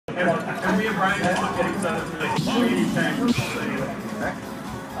And me and Brian just looked at each other like, I don't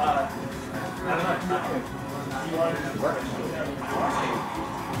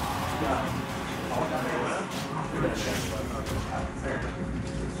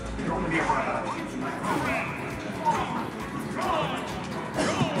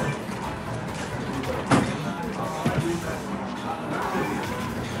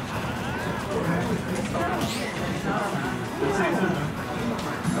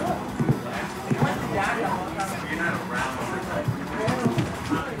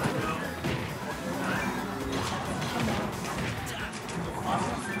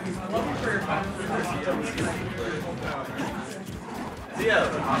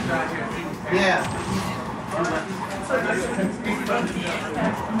Yeah. I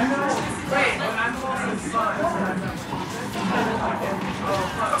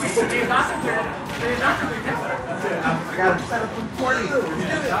got it set up for 40.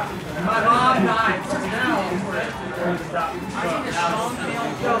 My mom died, so now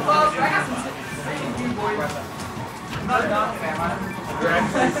yo, folks, I got some singing boys. I'm not done, man.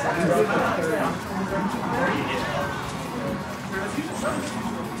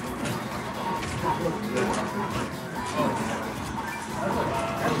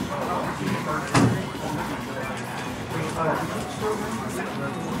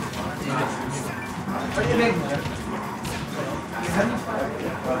 What do you make?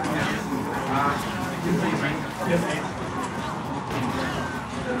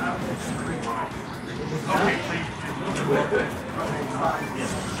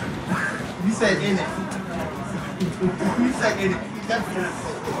 You said in it. You said in it.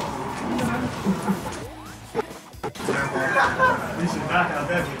 We should not have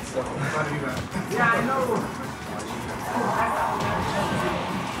that many stuff. Yeah, I know.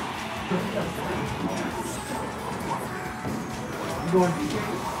 You going DJ?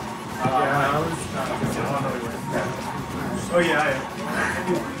 Yeah, I was oh yeah, I am.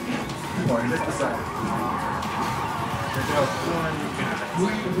 Come on, lift this up. There you go.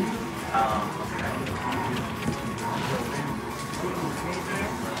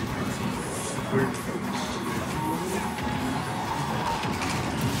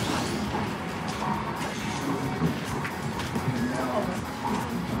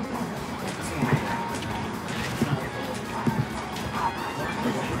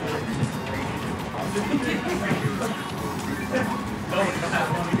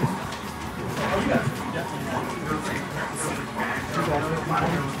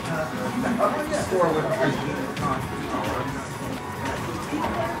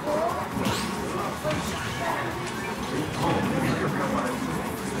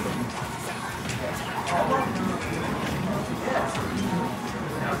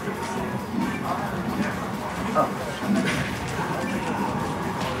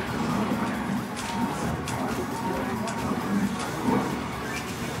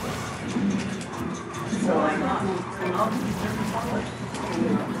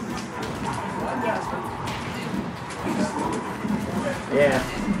 Yeah.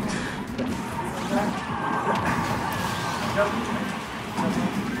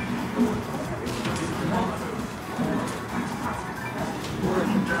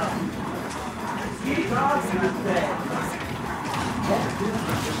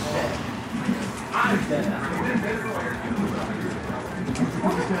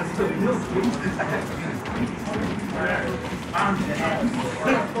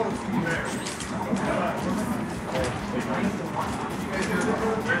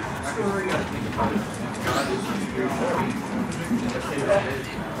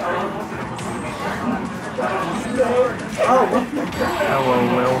 Hello,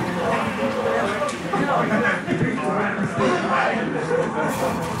 Will.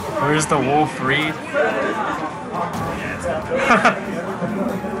 Where's the wolf Reed?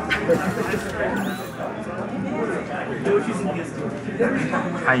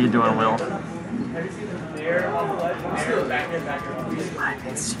 How you doing, Will? I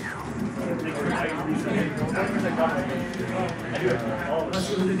miss you.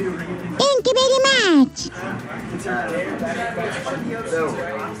 Incubator match.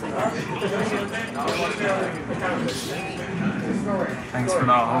 Thanks for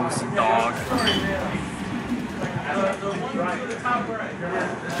that host, dog.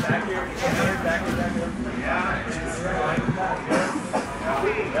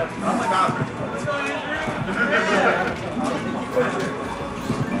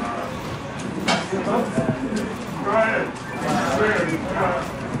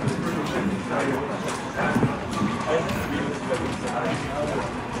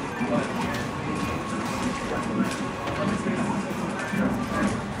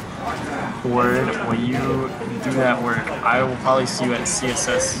 word, when you do that word, I will probably see you at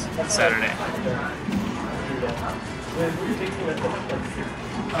CSS Saturday.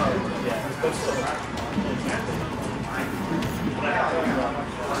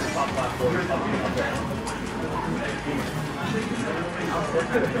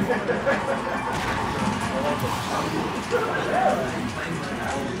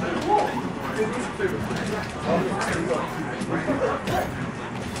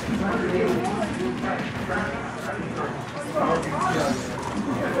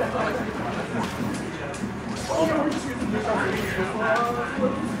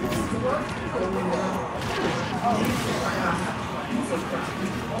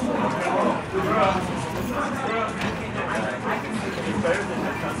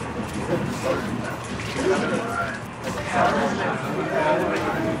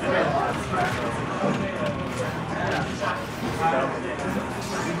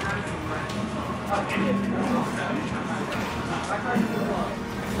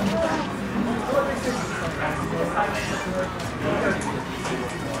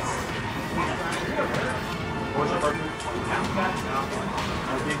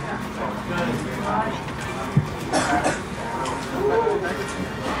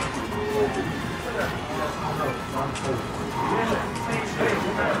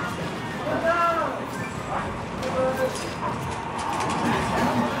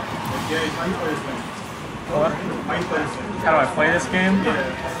 What? How do I play this game?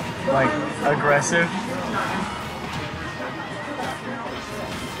 Like, aggressive?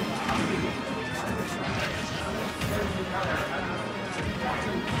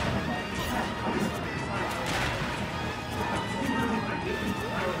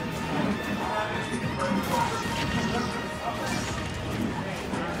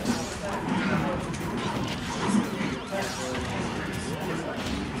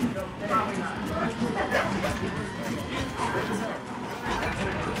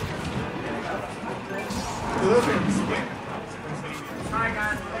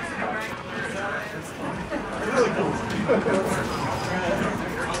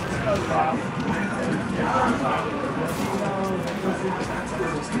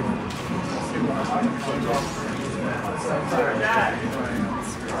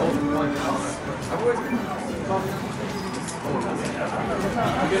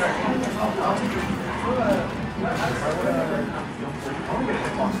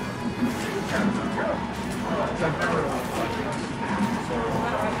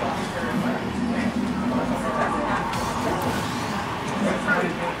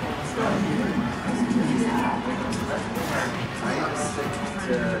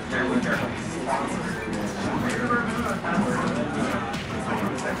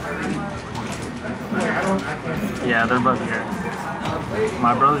 Yeah, they're both here.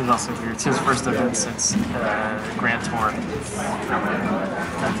 My brother's also here. It's his first event since Grand Tour.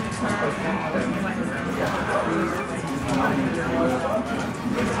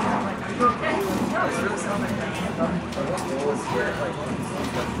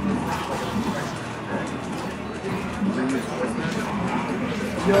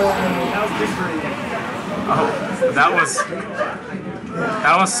 Oh, that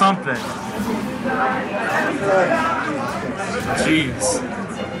was something. Jeez.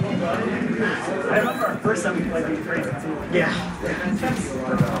 I remember our first time we played being crazy too. Yeah.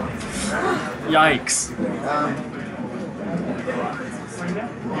 Yikes.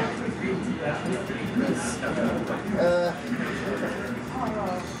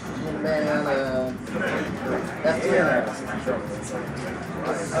 That's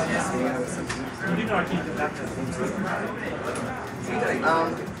You do know I can't do that.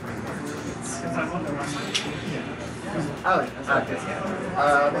 Oh, okay.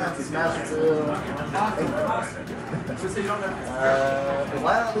 Smash through.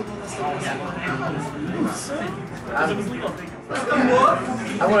 Why not legal this?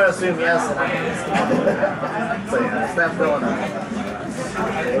 I want to assume yes, and I so yeah, it's not filling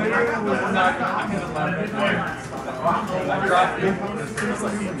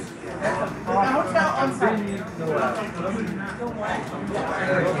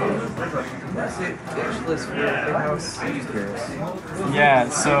Yeah,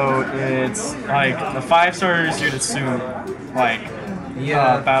 so it's like the 5-stars you'd assume, like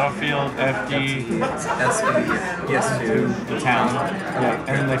Battlefield, FD, SSBU. Yes, to the town, yeah,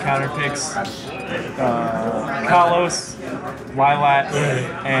 and then the counter picks Kalos, Lilat,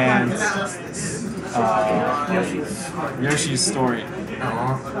 and Yoshi's Story.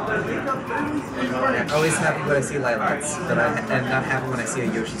 I'm always happy when I see Lilacs, but I'm not happy when I see a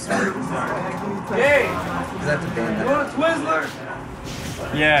Yoshi story. Hey! Because I have to ban that. Twizzler!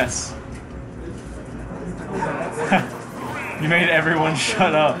 Yes. You made everyone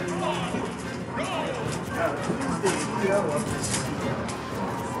shut up.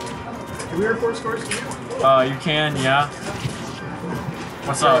 Can we report scores to you? You can, yeah.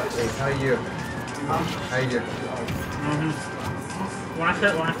 What's up? Hey, how are you? How you doing? Last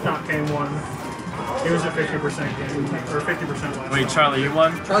top game won. It was a 50% game, or 50% last. Wait, Charlie, you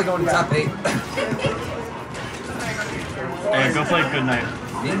won? Charlie going to top 8. Hey, go play Good Night.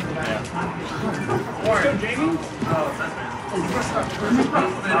 Me? Yeah. Warren, Jamie?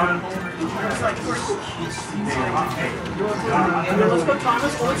 Let's put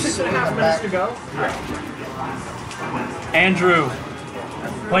Thomas. Only 6.5 minutes to go. Andrew,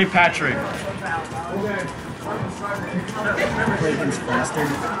 play Patrick. Play against Boston.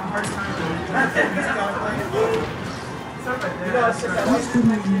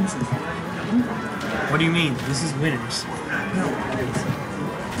 What do you mean? This is winners.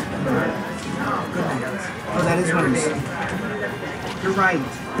 Oh, that is winners. You're right.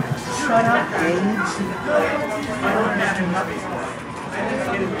 Shut up,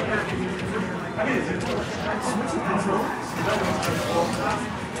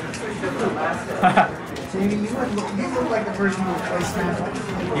 Jamie, you look like the person who plays Smash.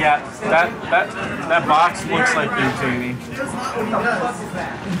 Yeah, that box looks like you, Jamie.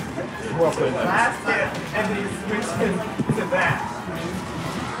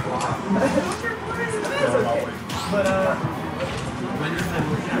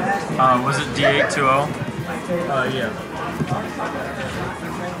 Was it D820? Yeah.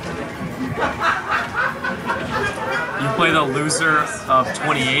 You play the loser of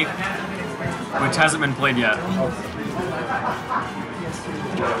 28, which hasn't been played yet.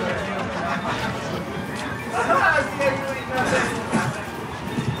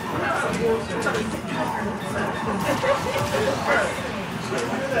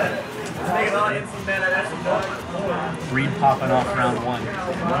 Reed popping off round 1.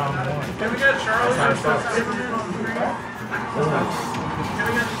 Can we get Charles?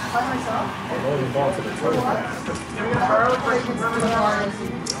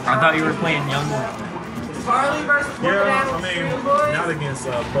 I thought you were playing young. Yeah, I mean, not against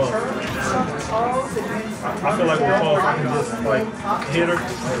Buff. I feel like with Buff, I can just like hit her.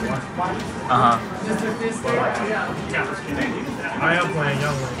 I am playing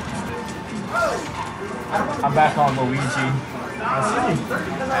young one. I'm back on Luigi. I see.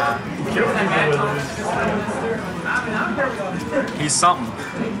 Kill people with He's something.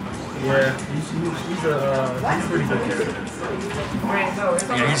 Yeah, he's pretty good character.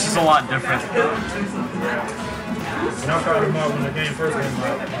 Yeah, he's just a lot different. When I tried him out when the game first came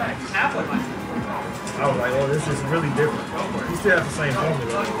out, I was like, oh, this is really different. He still has the same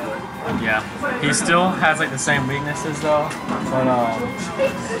formula. Yeah, he still has like the same weaknesses though. But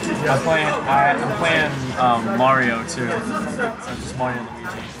I'm playing Mario too. So just Mario and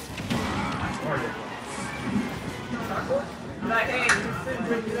Luigi.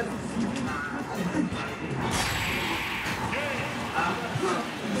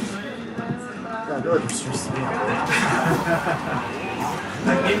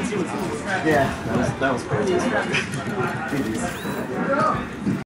 Yeah, that was crazy.